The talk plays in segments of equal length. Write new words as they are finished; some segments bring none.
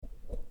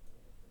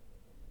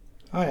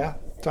Oh yeah,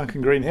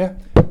 Duncan Green here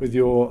with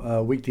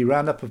your weekly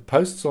roundup of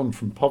posts on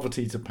From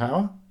Poverty to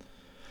Power.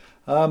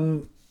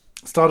 Um,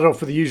 Started off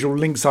with the usual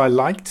links I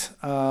liked.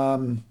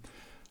 I'll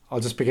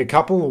just pick a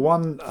couple.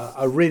 One,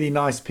 a really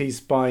nice piece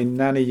by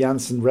Nanny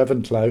Jansen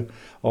Reventlow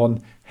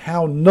on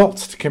how not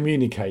to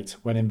communicate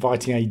when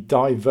inviting a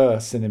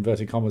diverse, in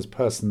inverted commas,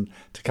 person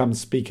to come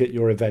speak at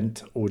your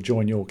event or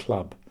join your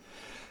club.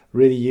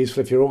 Really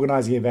useful if you're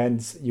organising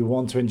events, you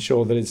want to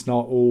ensure that it's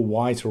not all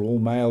white or all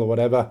male or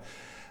whatever.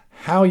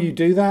 How you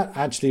do that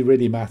actually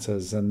really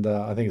matters, and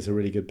I think it's a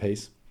really good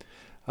piece.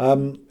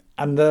 And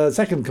the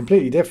second,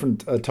 completely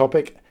different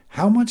topic,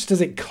 how much does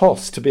it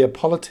cost to be a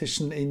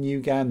politician in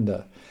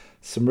Uganda?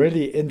 Some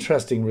really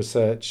interesting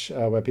research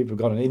where people have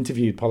gone and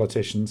interviewed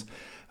politicians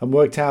and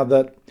worked out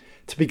that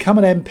to become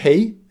an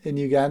MP in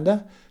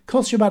Uganda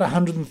costs you about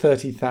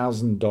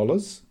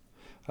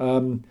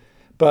 $130,000.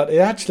 But it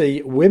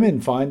actually, women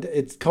find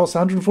it costs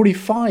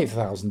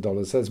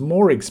 $145,000. So it's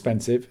more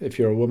expensive if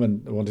you're a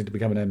woman wanting to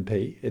become an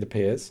MP, it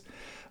appears.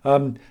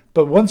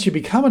 But once you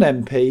become an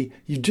MP,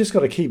 you've just got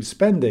to keep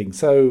spending.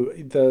 So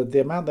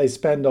the amount they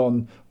spend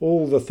on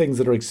all the things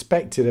that are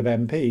expected of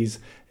MPs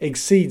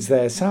exceeds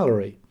their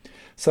salary.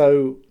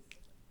 So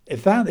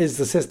if that is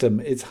the system,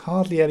 it's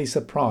hardly any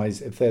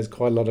surprise if there's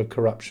quite a lot of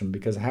corruption,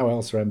 because how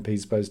else are MPs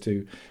supposed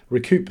to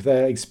recoup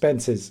their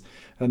expenses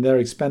and their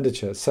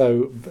expenditure?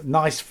 So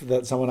nice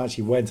that someone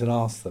actually went and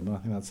asked them. I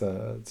think it's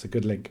a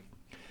good link.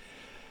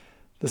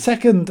 The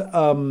second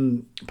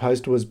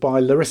post was by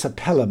Larissa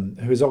Pelham,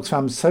 who is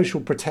Oxfam's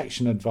social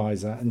protection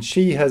advisor, and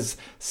she has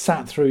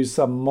sat through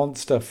some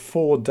monster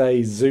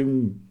 4-day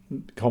Zoom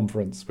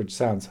conference, which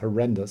sounds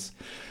horrendous,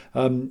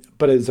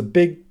 but it was a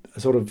big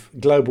sort of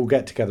global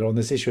get-together on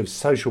this issue of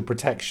social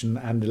protection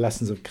and the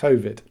lessons of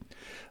COVID.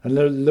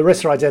 And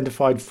Larissa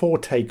identified 4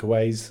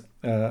 takeaways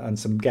and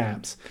some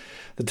gaps.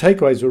 The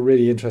takeaways were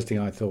really interesting,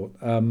 I thought.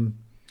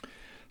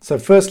 So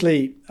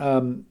firstly,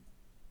 that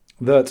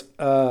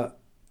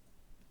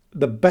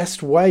the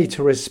best way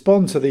to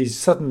respond to these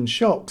sudden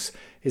shocks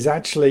is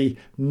actually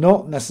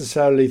not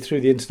necessarily through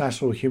the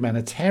international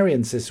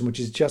humanitarian system, which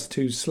is just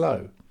too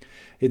slow.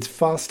 It's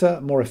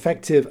faster, more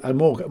effective, and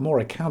more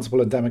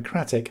accountable and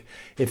democratic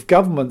if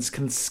governments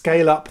can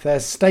scale up their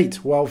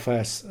state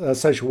welfare,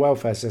 social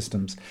welfare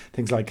systems,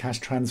 things like cash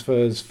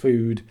transfers,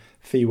 food,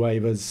 fee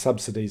waivers,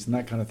 subsidies, and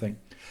that kind of thing.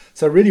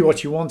 So really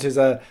what you want is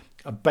a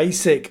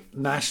basic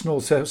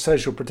national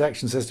social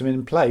protection system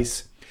in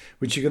place,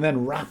 which you can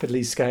then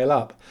rapidly scale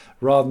up,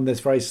 rather than this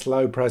very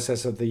slow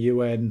process of the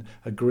UN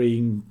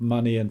agreeing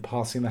money and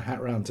passing the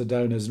hat round to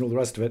donors and all the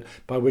rest of it,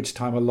 by which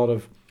time a lot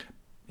of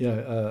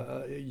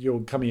you're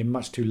coming in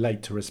much too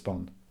late to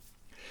respond.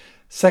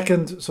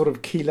 Second sort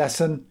of key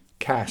lesson,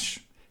 cash.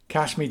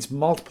 Cash meets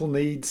multiple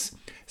needs,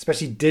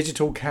 especially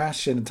digital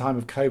cash in a time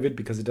of COVID,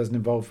 because it doesn't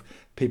involve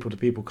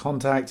people-to-people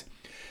contact.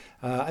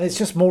 And it's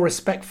just more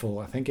respectful.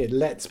 I think it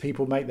lets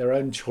people make their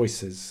own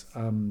choices.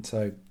 Once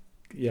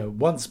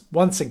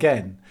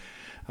again,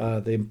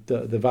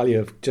 the value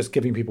of just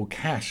giving people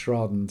cash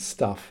rather than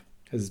stuff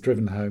is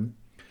driven home.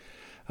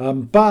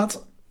 But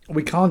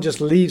we can't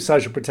just leave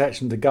social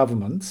protection to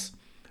governments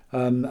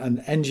and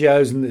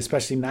NGOs, and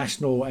especially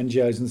national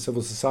NGOs and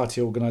civil society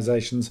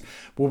organisations.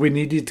 Well, we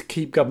needed to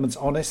keep governments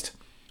honest,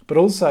 but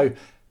also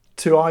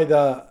to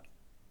either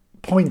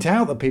point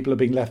out that people are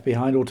being left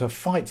behind or to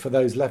fight for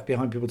those left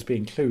behind people to be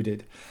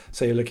included.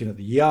 So you're looking at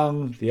the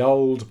young, the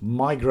old,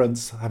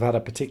 migrants have had a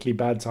particularly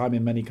bad time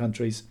in many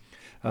countries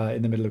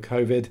in the middle of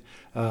COVID,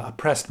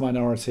 oppressed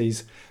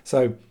minorities.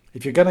 So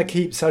if you're going to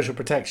keep social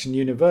protection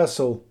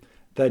universal,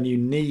 then you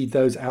need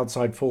those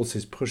outside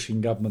forces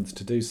pushing governments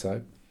to do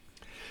so.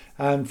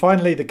 And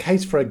finally, the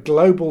case for a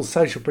global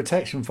social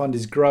protection fund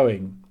is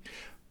growing,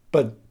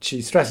 but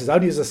she stresses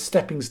only as a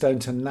stepping stone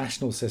to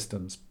national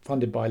systems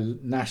funded by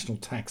national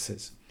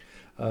taxes.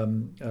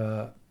 And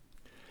then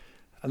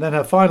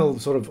her final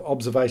sort of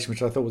observation,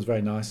 which I thought was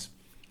very nice: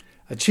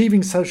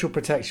 achieving social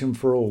protection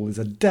for all is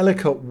a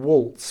delicate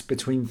waltz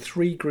between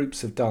 3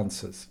 groups of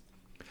dancers.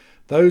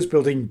 Those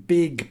building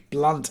big,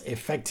 blunt,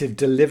 effective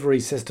delivery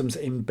systems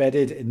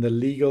embedded in the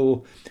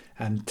legal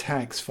and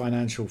tax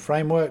financial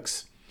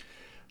frameworks,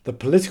 the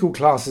political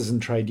classes and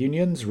trade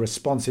unions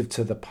responsive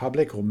to the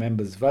public or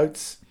members'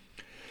 votes,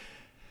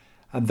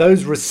 and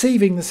those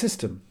receiving the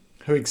system,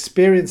 who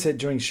experience it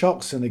during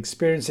shocks and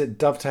experience it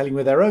dovetailing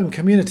with their own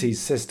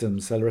communities'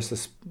 systems. So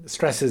Larissa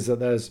stresses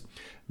that there's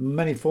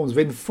many forms of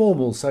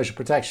informal social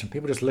protection,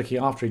 people just looking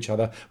after each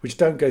other, which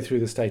don't go through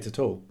the state at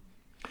all.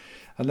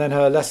 And then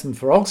her lesson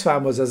for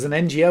Oxfam was, as an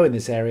NGO in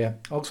this area,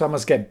 Oxfam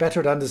must get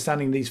better at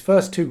understanding these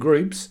first 2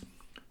 groups,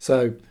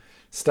 so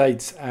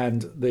states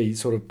and the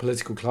sort of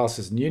political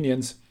classes and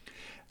unions,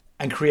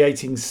 and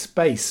creating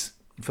space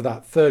for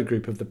that 3rd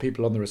group of the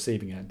people on the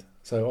receiving end.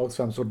 So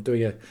Oxfam's sort of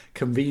doing a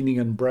convening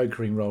and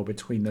brokering role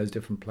between those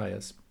different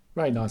players.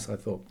 Very nice, I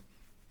thought.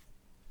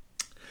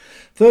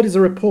 Third is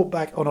a report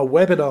back on a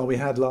webinar we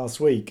had last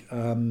week.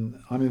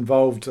 I'm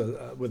involved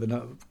with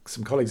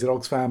some colleagues at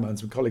Oxfam and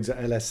some colleagues at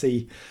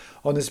LSE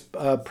on this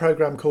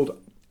programme called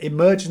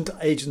Emergent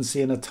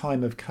Agency in a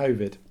Time of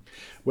COVID.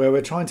 where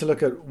we're trying to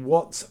look at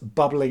what's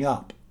bubbling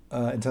up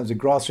in terms of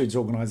grassroots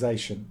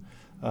organisation,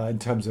 in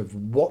terms of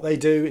what they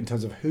do, in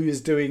terms of who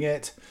is doing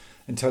it,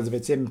 in terms of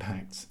its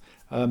impacts.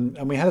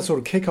 And we had a sort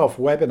of kick-off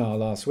webinar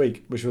last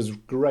week, which was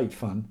great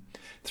fun.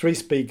 3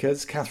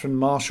 speakers, Catherine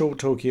Marshall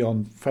talking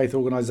on faith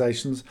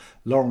organisations,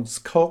 Lawrence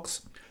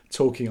Cox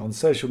talking on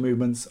social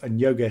movements, and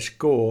Yogesh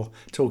Gore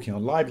talking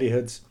on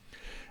livelihoods.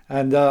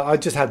 And I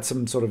just had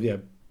some sort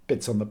of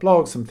bits on the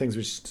blog, some things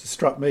which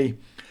struck me.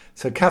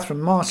 So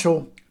Catherine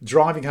Marshall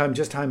driving home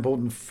just how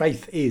important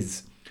faith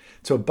is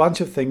to a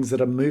bunch of things that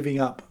are moving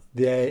up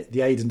the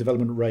aid and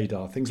development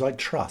radar. Things like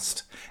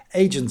trust,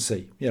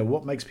 agency,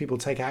 what makes people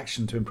take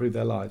action to improve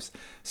their lives,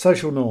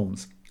 social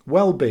norms,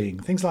 well-being,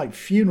 things like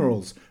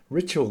funerals,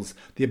 rituals,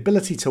 the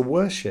ability to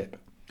worship.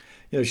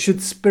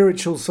 Should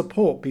spiritual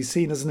support be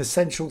seen as an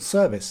essential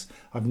service?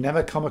 I've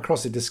never come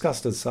across it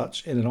discussed as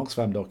such in an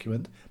Oxfam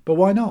document, but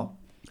why not?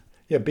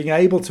 Being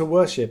able to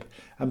worship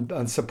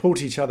and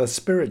support each other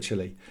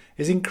spiritually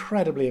is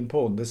incredibly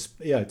important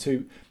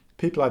to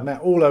people I've met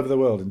all over the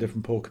world in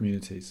different poor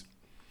communities.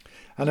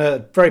 And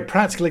a very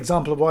practical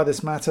example of why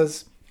this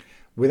matters: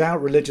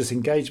 without religious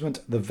engagement,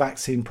 the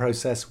vaccine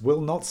process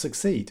will not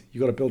succeed.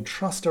 You've got to build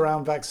trust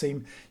around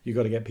vaccine. You've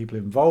got to get people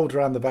involved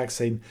around the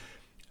vaccine.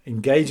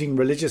 Engaging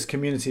religious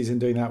communities in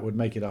doing that would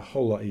make it a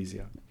whole lot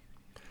easier.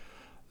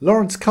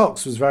 Lawrence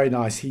Cox was very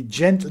nice. He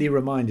gently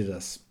reminded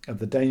us of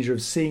the danger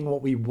of seeing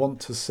what we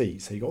want to see.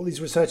 So you've got all these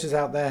researchers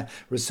out there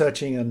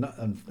researching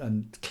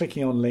and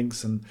clicking on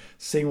links and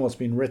seeing what's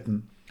been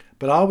written.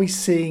 But are we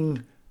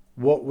seeing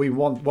what we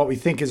want, what we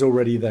think is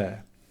already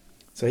there?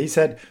 So he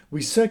said,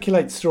 we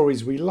circulate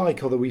stories we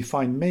like or that we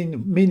find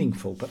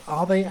meaningful, but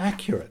are they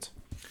accurate?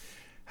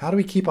 How do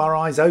we keep our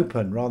eyes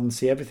open rather than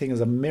see everything as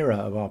a mirror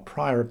of our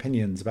prior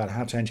opinions about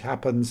how change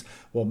happens,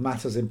 what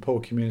matters in poor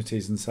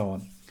communities, and so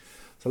on?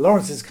 So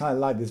Lawrence is kind of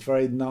like this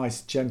very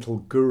nice, gentle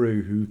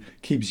guru who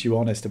keeps you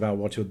honest about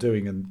what you're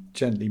doing and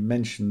gently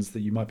mentions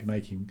that you might be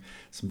making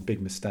some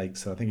big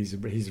mistakes. So I think he's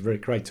very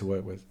great to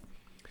work with.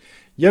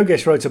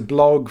 Yogesh wrote a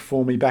blog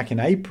for me back in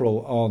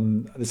April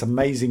on this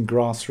amazing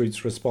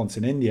grassroots response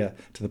in India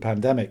to the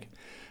pandemic.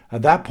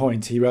 At that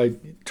point, he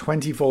wrote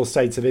 24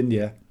 states of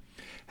India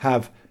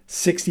have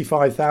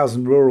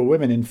 65,000 rural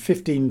women in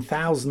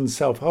 15,000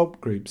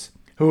 self-help groups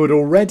who had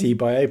already,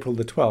 by April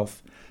the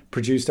 12th,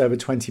 produced over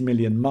 20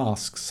 million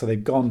masks. So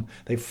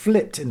they've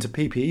flipped into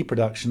PPE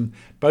production,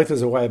 both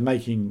as a way of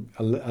making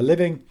a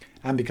living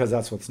and because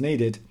that's what's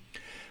needed.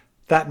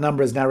 That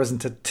number has now risen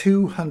to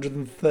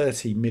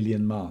 230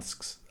 million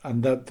masks.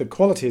 And the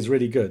quality is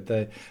really good.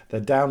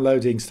 They're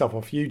downloading stuff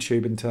off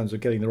YouTube in terms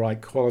of getting the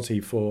right quality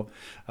for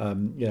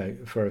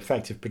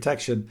effective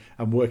protection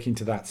and working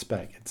to that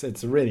spec.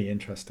 It's really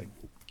interesting.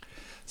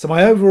 So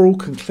my overall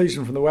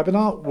conclusion from the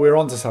webinar, we're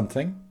onto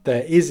something.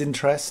 There is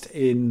interest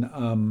in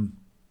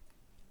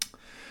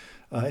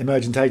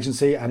emergent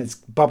agency, and it's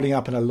bubbling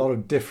up in a lot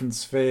of different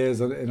spheres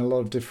and in a lot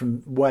of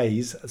different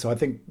ways. So I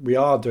think we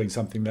are doing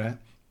something there.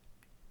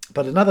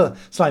 But another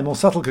slightly more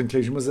subtle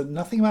conclusion was that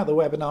nothing about the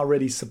webinar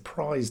really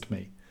surprised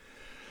me.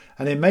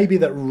 And it may be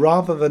that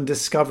rather than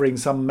discovering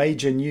some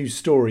major news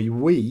story,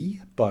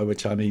 we, by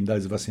which I mean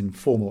those of us in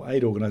formal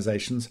aid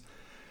organisations,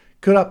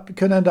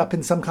 could end up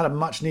in some kind of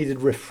much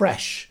needed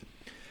refresh,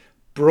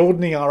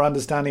 broadening our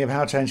understanding of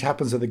how change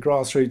happens at the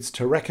grassroots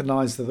to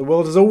recognise that the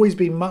world has always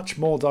been much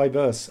more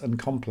diverse and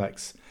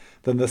complex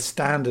than the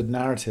standard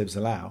narratives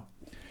allow.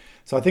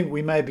 So I think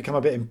we may become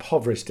a bit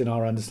impoverished in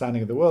our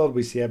understanding of the world.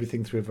 We see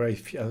everything through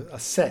a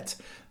set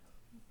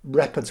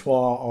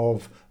repertoire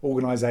of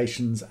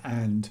organisations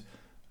and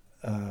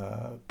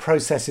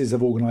processes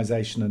of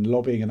organisation and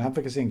lobbying and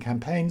advocacy and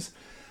campaigns.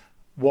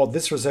 What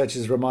this research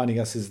is reminding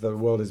us is that the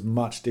world is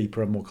much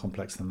deeper and more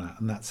complex than that,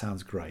 and that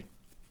sounds great.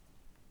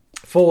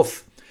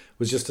 Fourth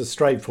was just a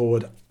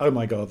straightforward, oh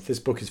my God, this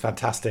book is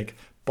fantastic,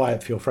 buy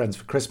it for your friends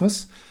for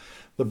Christmas.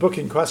 The book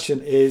in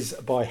question is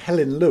by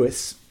Helen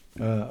Lewis,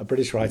 a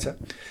British writer,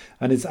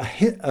 and it's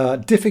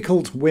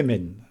Difficult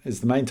Women is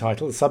the main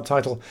title. The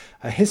subtitle,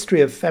 A History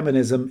of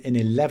Feminism in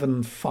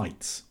 11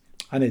 Fights.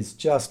 And it's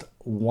just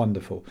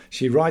wonderful.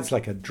 She writes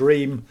like a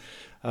dream.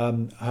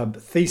 Her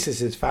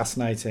thesis is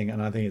fascinating,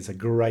 and I think it's a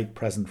great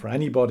present for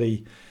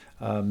anybody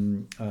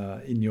in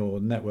your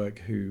network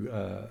who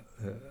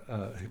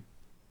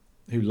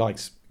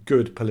likes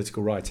good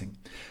political writing.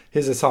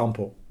 Here's a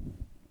sample.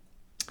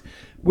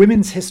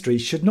 Women's history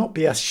should not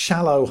be a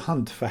shallow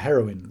hunt for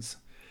heroines.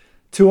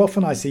 Too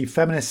often I see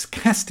feminists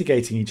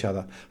castigating each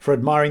other for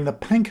admiring the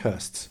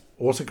Pankhursts,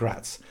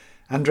 autocrats,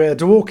 Andrea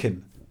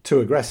Dworkin, too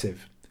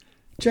aggressive,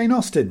 Jane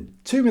Austen,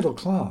 too middle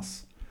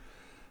class,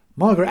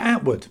 Margaret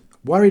Atwood,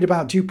 worried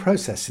about due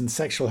process in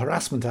sexual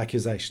harassment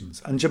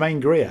accusations, and Germaine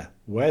Greer,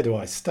 where do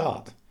I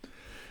start?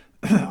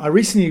 I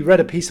recently read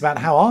a piece about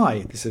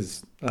this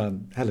is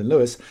Helen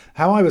Lewis,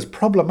 how I was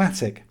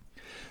problematic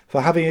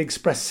for having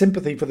expressed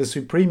sympathy for the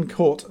Supreme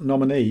Court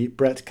nominee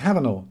Brett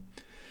Kavanaugh.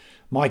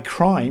 My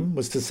crime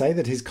was to say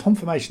that his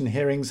confirmation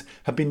hearings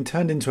have been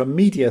turned into a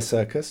media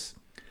circus,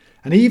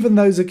 and even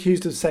those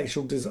accused of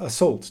sexual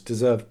assault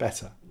deserve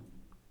better.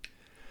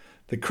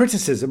 The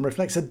criticism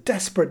reflects a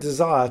desperate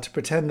desire to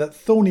pretend that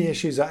thorny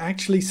issues are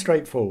actually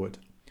straightforward.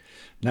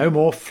 No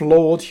more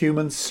flawed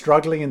humans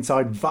struggling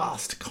inside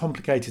vast,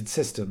 complicated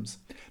systems.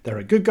 There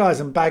are good guys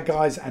and bad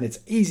guys, and it's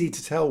easy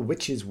to tell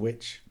which is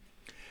which.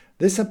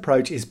 This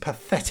approach is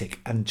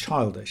pathetic and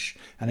childish,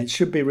 and it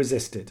should be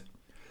resisted.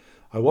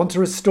 I want to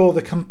restore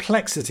the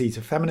complexity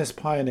to feminist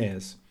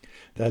pioneers.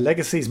 Their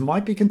legacies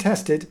might be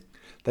contested,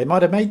 they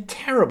might have made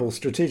terrible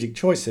strategic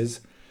choices,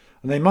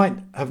 and they might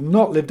have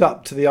not lived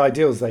up to the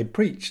ideals they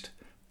preached,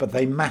 but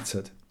they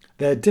mattered.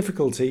 Their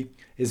difficulty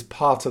is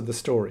part of the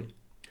story.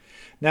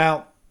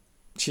 Now,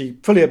 she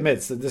fully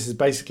admits that this is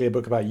basically a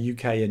book about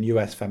UK and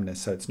US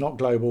feminists, so it's not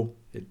global.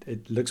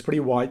 It looks pretty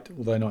white,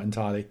 although not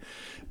entirely.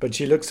 But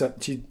she takes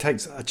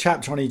a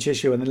chapter on each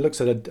issue and then looks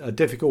at a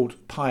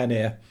difficult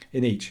pioneer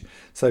in each.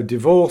 So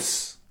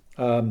divorce,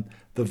 the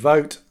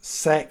vote,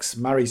 sex,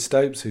 Marie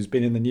Stopes, who's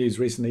been in the news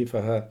recently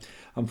for her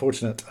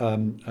unfortunate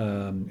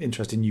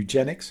interest in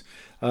eugenics.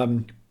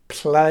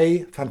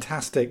 Play,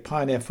 fantastic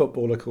pioneer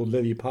footballer called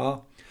Lily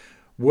Parr.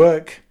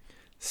 Work,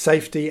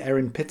 safety,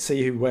 Erin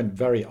Pizzey, who went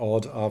very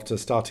odd after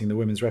starting the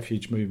women's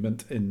refuge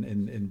movement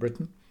in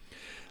Britain.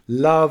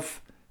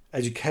 Love,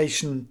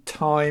 education,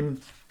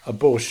 time,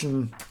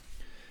 abortion.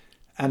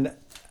 And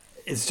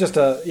it's just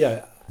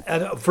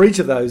and for each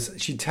of those,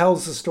 she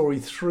tells the story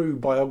through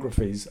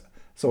biographies,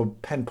 sort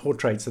of pen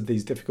portraits of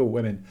these difficult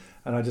women.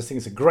 And I just think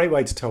it's a great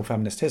way to tell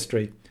feminist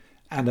history,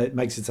 and it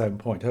makes its own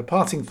point. Her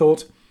parting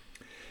thought,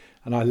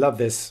 and I love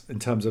this in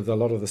terms of a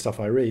lot of the stuff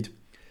I read,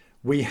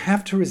 we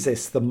have to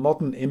resist the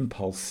modern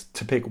impulse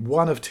to pick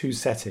one of two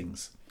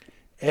settings,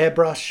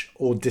 airbrush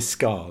or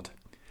discard.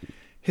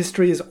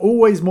 History is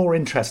always more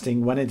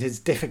interesting when it is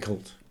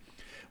difficult.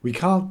 We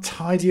can't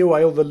tidy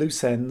away all the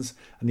loose ends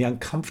and the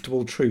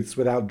uncomfortable truths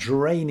without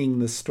draining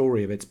the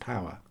story of its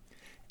power.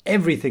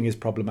 Everything is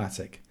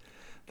problematic.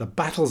 The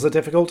battles are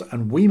difficult,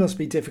 and we must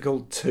be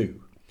difficult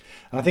too.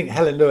 And I think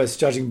Helen Lewis,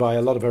 judging by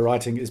a lot of her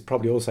writing, is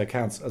probably also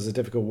counts as a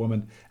difficult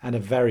woman, and a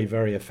very,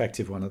 very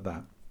effective one at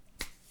that.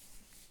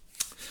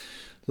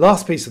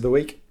 Last piece of the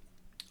week.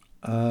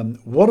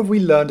 What have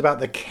we learned about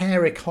the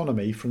care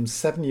economy from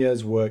 7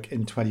 years' work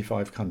in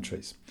 25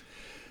 countries?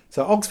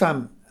 So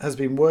Oxfam has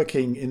been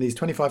working in these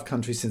 25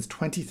 countries since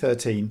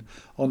 2013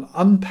 on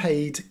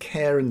unpaid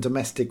care and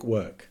domestic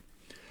work.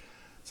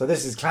 So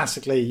this is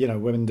classically,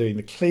 women doing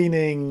the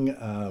cleaning,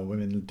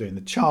 women doing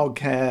the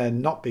childcare,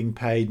 not being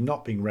paid,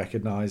 not being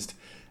recognised.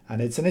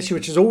 And it's an issue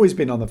which has always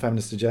been on the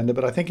feminist agenda,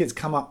 but I think it's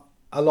come up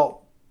a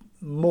lot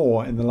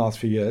more in the last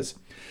few years.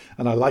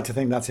 And I like to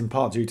think that's in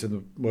part due to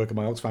the work of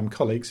my Oxfam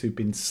colleagues who've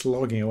been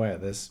slogging away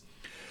at this.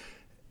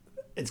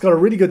 It's got a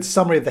really good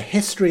summary of the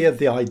history of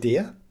the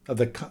idea, of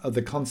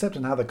the concept,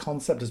 and how the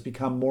concept has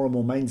become more and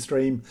more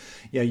mainstream.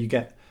 You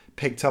get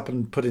picked up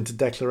and put into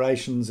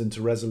declarations,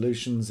 into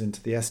resolutions,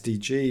 into the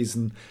SDGs,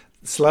 and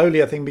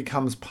slowly I think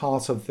becomes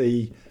part of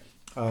the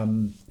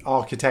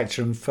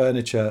architecture and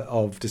furniture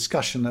of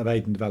discussion of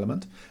aid and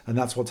development. And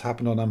that's what's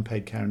happened on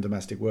unpaid care and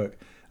domestic work,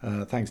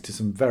 thanks to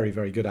some very,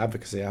 very good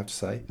advocacy, I have to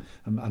say,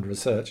 and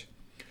research.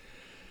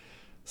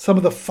 Some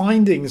of the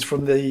findings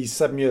from these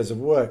 7 years of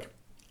work,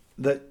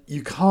 that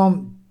you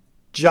can't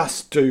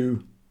just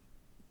do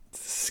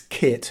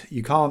kit,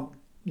 you can't,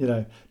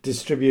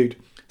 distribute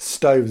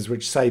stoves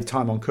which save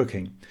time on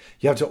cooking.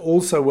 You have to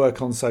also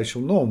work on social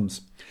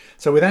norms.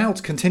 So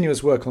without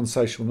continuous work on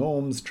social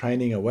norms,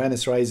 training,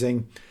 awareness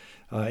raising,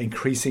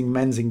 increasing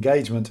men's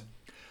engagement,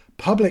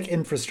 public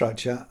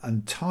infrastructure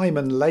and time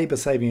and labour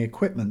saving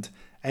equipment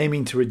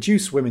aiming to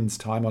reduce women's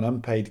time on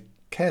unpaid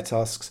care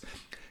tasks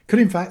could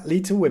in fact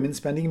lead to women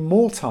spending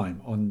more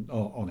time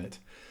on it.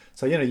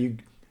 So,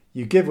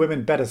 you give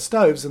women better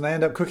stoves and they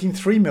end up cooking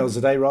 3 meals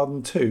a day rather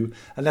than 2,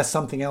 unless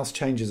something else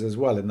changes as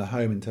well in the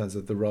home in terms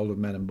of the role of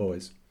men and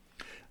boys.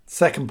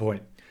 Second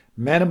point,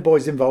 men and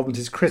boys' involvement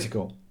is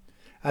critical.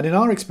 And in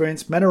our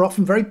experience, men are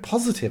often very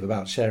positive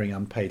about sharing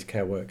unpaid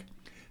care work,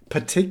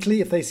 particularly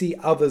if they see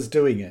others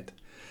doing it.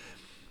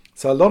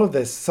 So a lot of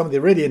this, some of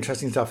the really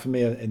interesting stuff for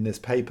me in this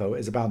paper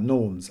is about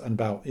norms and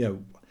about,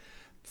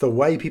 the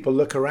way people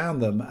look around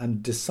them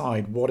and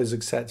decide what is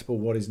acceptable,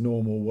 what is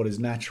normal, what is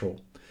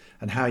natural,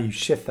 and how you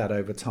shift that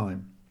over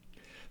time.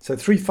 So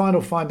 3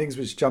 final findings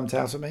which jumped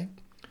out at me.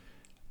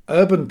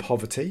 Urban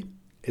poverty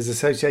is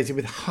associated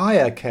with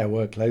higher care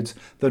workloads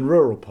than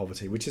rural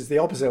poverty, which is the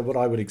opposite of what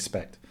I would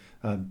expect.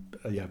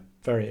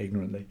 Very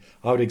ignorantly.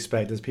 I would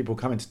expect as people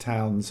come into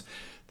towns,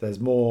 there's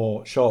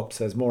more shops,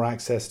 there's more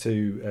access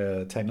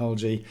to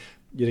technology.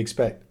 You'd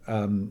expect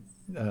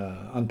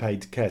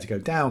unpaid care to go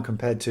down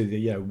compared to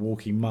the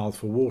walking miles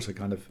for water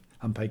kind of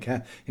unpaid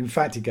care. In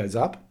fact, it goes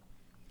up.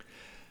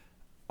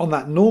 On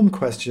that norm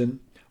question,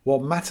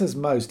 what matters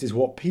most is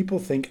what people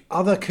think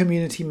other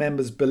community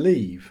members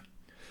believe,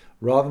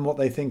 rather than what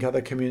they think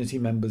other community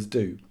members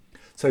do.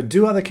 So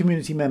do other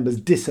community members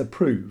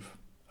disapprove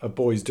of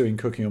boys doing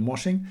cooking and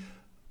washing,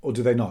 or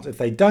do they not? If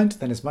they don't,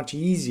 then it's much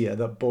easier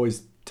that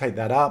boys take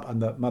that up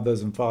and that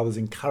mothers and fathers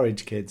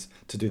encourage kids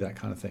to do that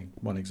kind of thing.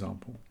 One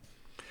example.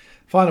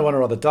 Final one,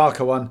 or rather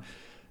darker one.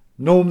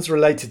 Norms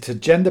related to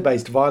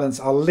gender-based violence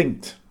are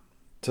linked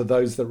to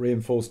those that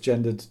reinforce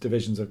gendered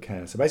divisions of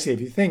care. So basically,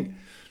 if you think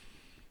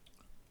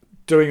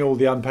doing all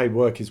the unpaid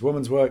work is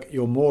women's work,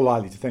 you're more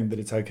likely to think that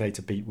it's okay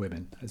to beat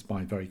women. That's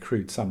my very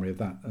crude summary of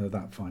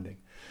that finding.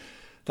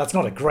 That's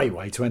not a great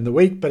way to end the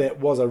week, but it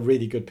was a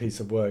really good piece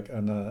of work,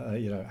 and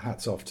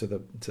hats off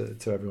to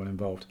everyone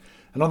involved.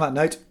 And on that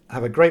note,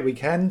 have a great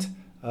weekend.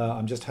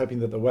 I'm just hoping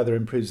that the weather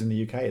improves in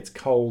the UK. It's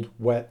cold,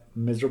 wet,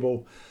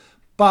 miserable,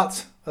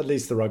 but at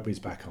least the rugby's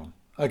back on.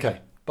 Okay,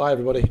 bye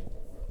everybody.